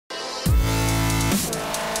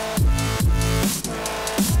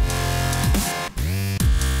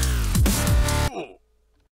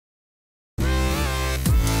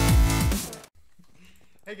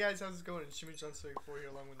Hey guys, how's it going? It's Jimmy Johnson 34 here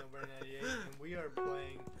along with Nobrain and I, and we are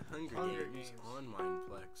playing Hunger Games on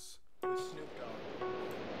Mineplex with Snoop Dogg.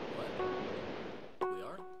 What? We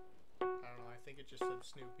are? I don't know, I think it just said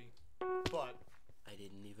Snoopy. But I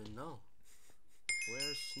didn't even know.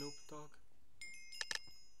 Where's Snoop Dogg?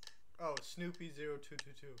 oh,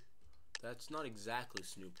 Snoopy0222. That's not exactly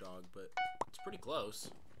Snoop Dogg, but it's pretty close.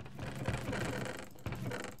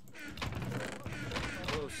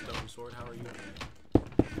 Hello, Stone Sword. How are you?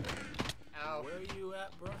 Ow. Where are you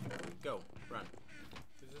at, bro? Go, run.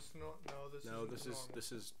 Is this no? No,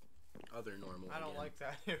 this is other normal. I don't again. like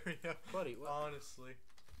that area, buddy. What? Honestly,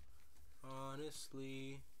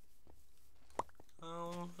 I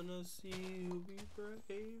wanna see you be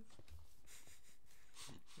brave.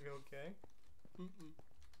 You okay?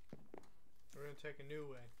 We're gonna take a new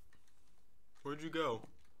way. Where'd you go?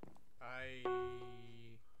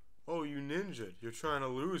 Oh, you ninja'd. You're trying to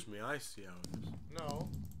lose me. I see how it is. No.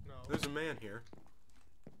 There's a man here.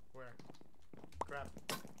 Where? Crap.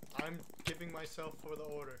 I'm giving myself for the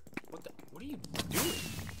order. What are you doing?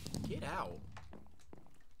 Get out.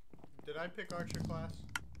 Did I pick archer class?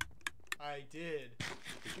 I did.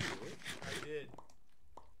 Did you really? I did.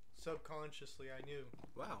 Subconsciously, I knew.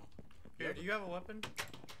 Wow. Here, do you have a weapon?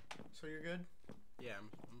 So you're good? Yeah,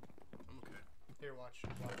 I'm okay. Here, watch.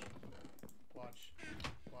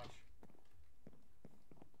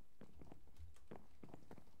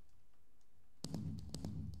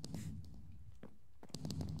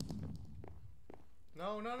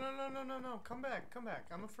 No. Come back.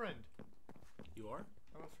 I'm a friend. You are?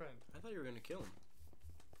 I'm a friend. I thought you were gonna kill him.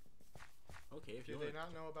 Okay, if you do they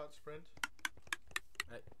not know about sprint?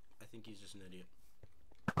 I think he's just an idiot.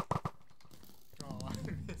 Oh, I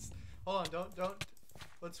missed. Hold on, don't.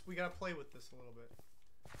 We gotta play with this a little bit.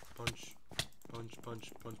 Punch.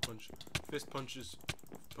 Fist punches.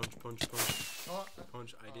 Punch. Oh,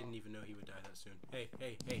 punch. I didn't even know he would die that soon. Hey,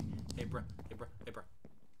 bruh.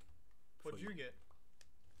 What'd you get?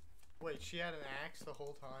 Wait, she had an axe the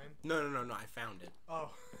whole time? No. I found it. Oh.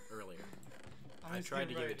 Earlier. I tried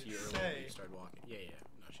to give it to you earlier when you started walking. Yeah.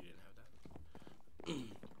 No, she didn't have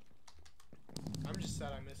that. I'm just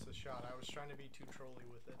sad I missed the shot. I was trying to be too trolly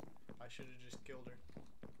with it. I should have just killed her.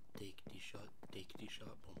 Take the shot.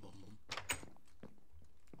 Boom.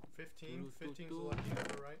 15? 15's the lucky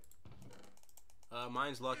number, right?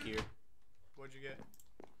 Mine's luckier. What'd you get?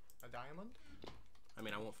 A diamond? I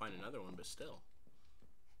mean, I won't find another one, but still.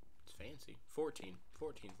 It's fancy. 14.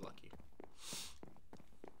 14's lucky.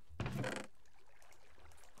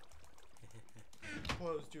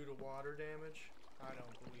 Closed due to water damage? I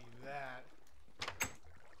don't believe that.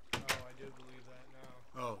 Oh, I do believe that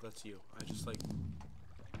now. Oh, that's you. I was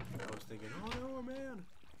thinking, oh no, man.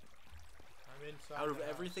 I'm inside. Out of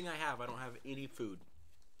everything I have, I don't have any food.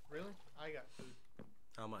 Really? I got food.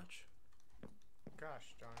 How much?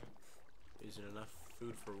 Gosh darn it. Is it enough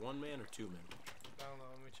food for one man or two men? I don't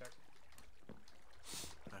know, let me check.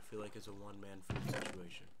 I feel like it's a one-man food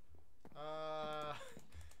situation. Well.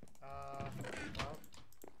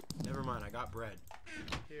 Never mind, I got bread.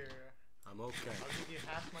 Here. I'm okay. I'll give you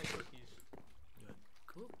half my cookies. You got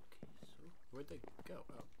cookies? Where'd they go?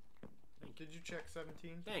 Oh. Thank you. Did you check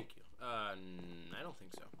 17? Thank you. I don't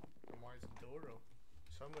think so. And why is the door open?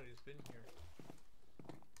 Somebody's been here.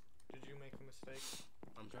 Did you make a mistake?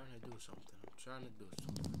 I'm trying to do something.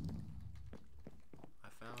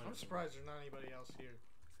 I'm surprised there's not anybody else here.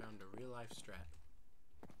 Found a real life strat.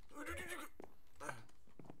 Okay,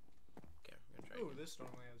 we're gonna try. Ooh, this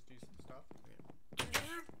normally has decent stuff.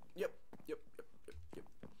 Yep. You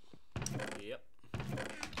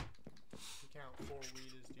count 4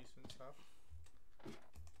 weed as decent stuff.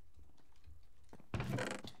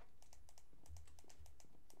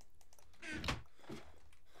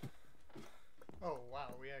 Oh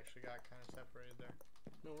wow, we actually got kind of separated there.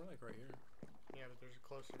 No, we're like right here. Yeah, but there's a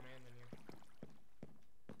closer man than you.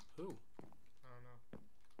 Who? I don't know.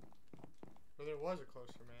 Well, there was a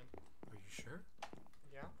closer man. Are you sure?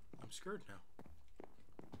 Yeah. I'm scared now.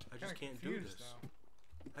 I just can't do this.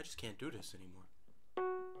 I just can't do this anymore.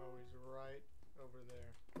 Oh, he's right over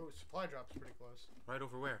there. Oh, supply drop's pretty close. Right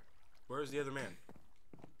over where? Where's the other man?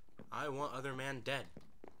 I want other man dead.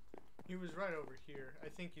 He was right over here. I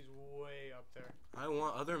think he's way up there. I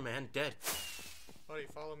want other man dead. Buddy,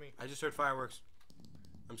 follow me. I just heard fireworks.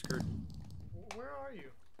 I'm scared. Where are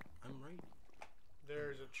you? I'm right.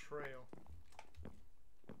 There's a trail.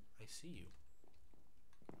 I see you.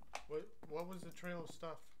 What was the trail of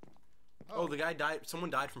stuff? Oh, the guy died. Someone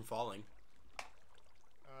died from falling.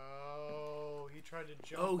 Oh, he tried to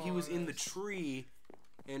jump. Oh, he was in us. the tree.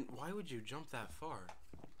 And why would you jump that far?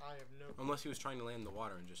 I have no clue. Unless he was trying to land in the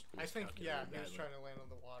water and just I think, yeah, he was badly. trying to land on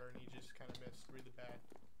the water and he just kind of missed really bad.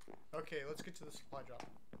 Okay, let's get to the supply drop.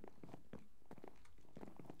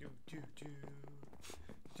 Do, do, do.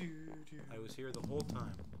 Do, do. I was here the whole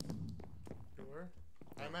time. You were?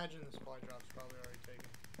 I imagine the supply drop's probably already taken.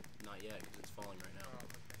 Not yet, because it's falling right now. Oh,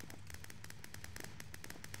 okay.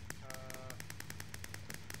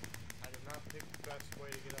 I did not pick the best way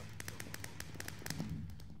to get up.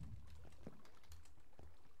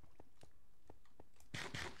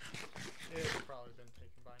 It's probably been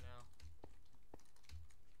taken by now.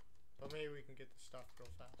 But maybe we can get the stuff real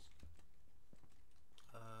fast.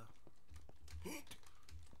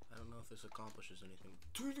 I don't know if this accomplishes anything.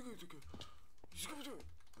 Okay.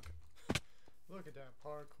 Look at that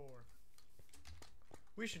parkour.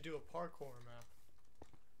 We should do a parkour map.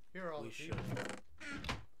 Here are all the people.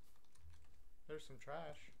 There's some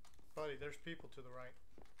trash. Buddy, there's people to the right.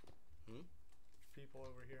 Hmm? There's people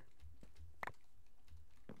over here.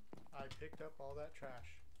 I picked up all that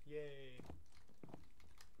trash. Yay.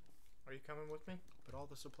 Are you coming with me? But all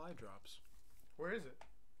the supply drops. Where is it?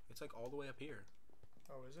 It's like all the way up here.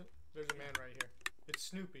 Oh, is it? There's a man right here. It's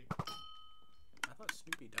Snoopy. I thought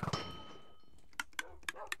Snoopy died.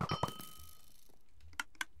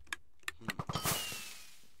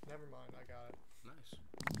 Never mind, I got it. Nice.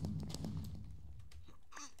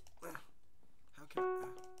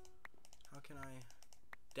 How can I...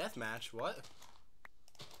 Deathmatch? What?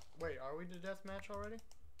 Wait, are we to deathmatch already?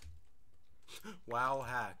 Wow,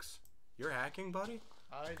 hacks. You're hacking, buddy?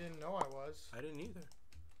 I didn't know I was. I didn't either.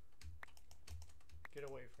 Get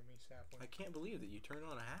away from me, sapling. I can't believe that you turned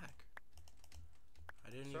on a hack. I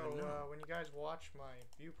didn't So, even know. when you guys watch my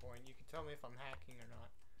viewpoint, you can tell me if I'm hacking or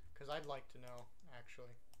not. Because I'd like to know,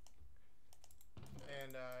 actually.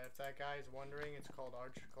 And if that guy is wondering, it's called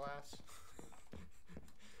Archer Class.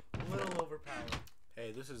 A little overpowered.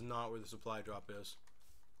 Hey, this is not where the supply drop is.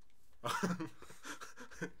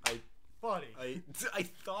 Buddy! I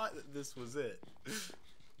thought that this was it.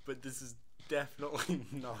 But this is definitely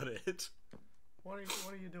not it. What are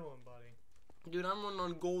you doing, buddy? Dude, I'm running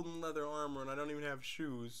on golden leather armor and I don't even have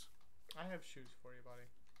shoes. I have shoes for you, buddy.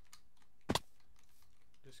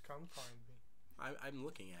 Just come find me. I'm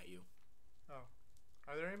looking at you. Oh.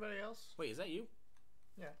 Are there anybody else? Wait, is that you?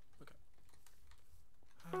 Yeah. Okay.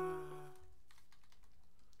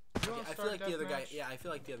 I feel like the other guy. Yeah, I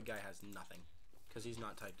feel like the other guy has nothing, because he's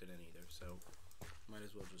not typed it in either. So, might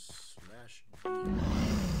as well just smash.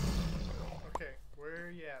 Okay, where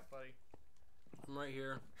are you at, buddy? I'm right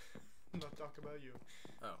here. I'm not talking about you.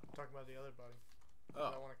 Oh. I'm talking about the other buddy.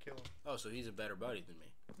 Oh. I want to kill him. Oh, so he's a better buddy than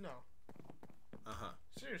me. No. Uh-huh.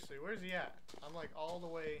 Seriously, where's he at? I'm like all the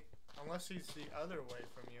way, unless he's the other way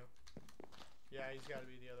from you. Yeah, he's got to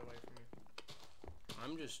be the other way from you.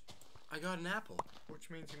 I got an apple. Which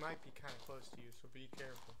means he might be kind of close to you, so be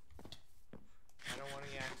careful. I don't want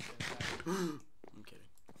any accidents. I'm kidding.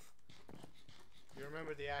 You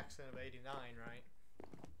remember the accident of '89, right?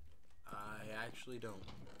 I actually don't.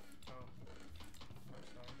 Oh. I'm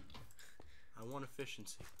sorry. I want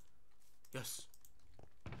efficiency. Yes.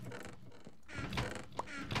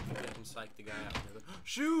 Maybe I can psych the guy out.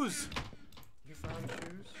 Shoes! You found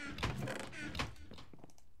shoes?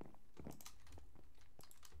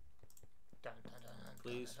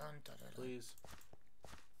 Please. Please.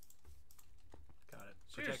 Got it.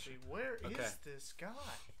 Seriously, where is this guy?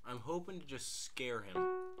 I'm hoping to just scare him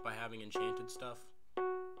by having enchanted stuff.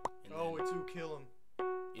 Oh, it's who kill him.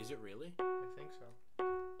 Is it really? I think so.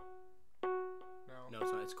 No. No,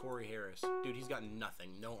 it's not. It's Corey Harris. Dude, he's got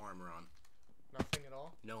nothing. No armor on. Nothing at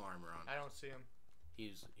all? No armor on. I don't see him.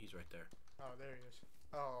 He's right there. Oh, there he is.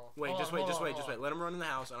 Oh. Wait, just wait. Let him run in the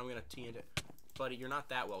house, and I'm gonna tee it. Buddy, you're not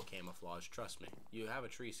that well camouflaged. Trust me. You have a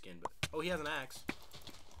tree skin, but he has an axe.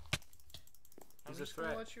 He's a threat.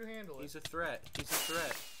 Gonna let you handle it. He's a threat. He's a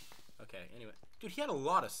threat. Okay. Anyway, dude, he had a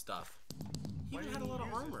lot of stuff. He even had a lot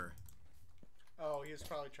of armor. Oh, he was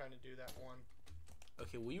probably trying to do that one.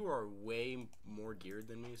 Okay, well, you are way more geared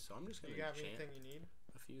than me, so I'm just gonna. You got anything you need?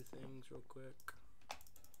 A few things real quick.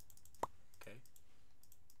 Okay.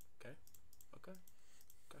 Okay. Okay.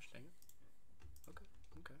 Gosh dang it. Okay.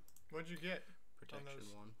 Okay. What'd you get? Protection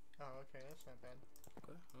 1. Oh, okay, that's not bad.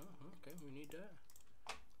 Okay. Okay, we need that.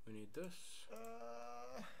 We need this.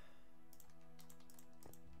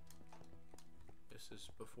 This is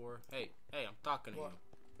before. Hey, I'm talking to you.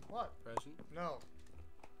 What? Present? No.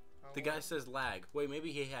 The guy says lag. Wait,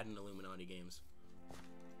 maybe he had an Illuminati games.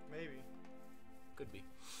 Maybe. Could be.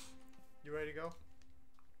 You ready to go?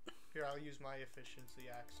 Here, I'll use my efficiency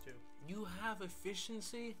axe too. You have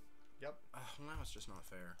efficiency? Yep. Now it's just not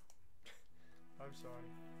fair. I'm sorry.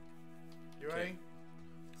 You ready?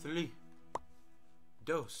 3,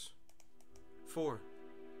 2, 4,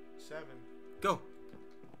 7. go.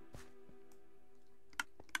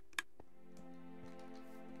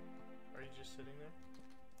 Are you just sitting there?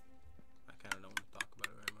 I kind of don't want to talk about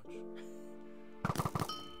it very much.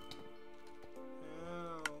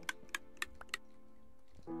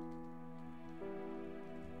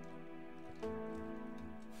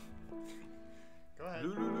 Go ahead.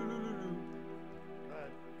 Lulu, lulu, lulu. Go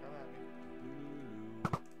ahead. Come at me.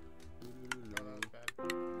 Oh, that was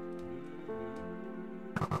bad.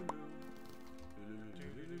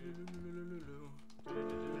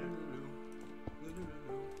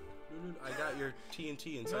 I got your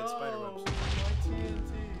TNT inside No, spiderwebs. my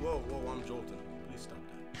TNT. Whoa, whoa, I'm jolting. Please stop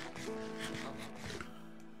that.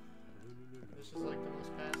 This is like the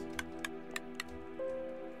most passive.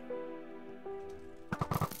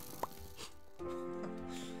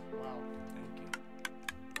 Wow. Thank you.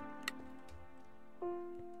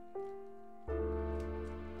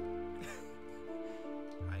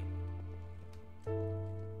 Hi.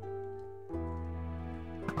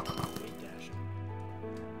 Hey, Dash.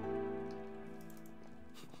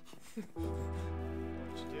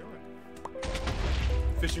 What you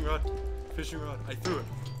doing? Fishing rod. Fishing rod. I threw it.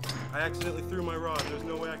 I accidentally threw my rod. There's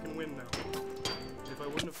no way I can win now. If I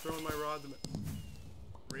wouldn't have thrown my rod,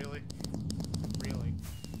 Really? Really?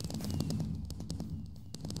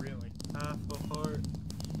 Really? half a heart.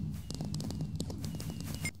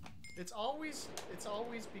 It's always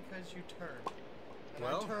because you turn. And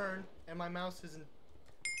Well- I turn and my mouse isn't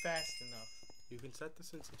fast enough. You can set the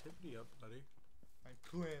sensitivity up, buddy. I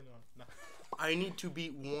plan on. No. I need to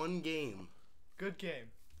beat one game Good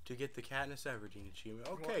game. to get the Katniss Everdeen achievement.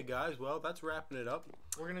 Okay, guys. Well, that's wrapping it up.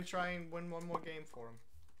 We're gonna try and win one more game for him.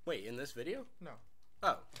 Wait, in this video? No.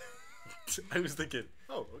 Oh. I was thinking,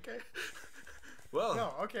 oh, okay. Well.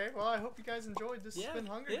 No, okay. Well, I hope you guys enjoyed this. Yeah, It's been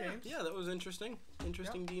Hunger yeah, Games. yeah, that was interesting.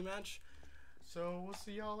 Interesting D match. So we'll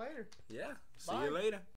see y'all later. Yeah. See Bye. you later.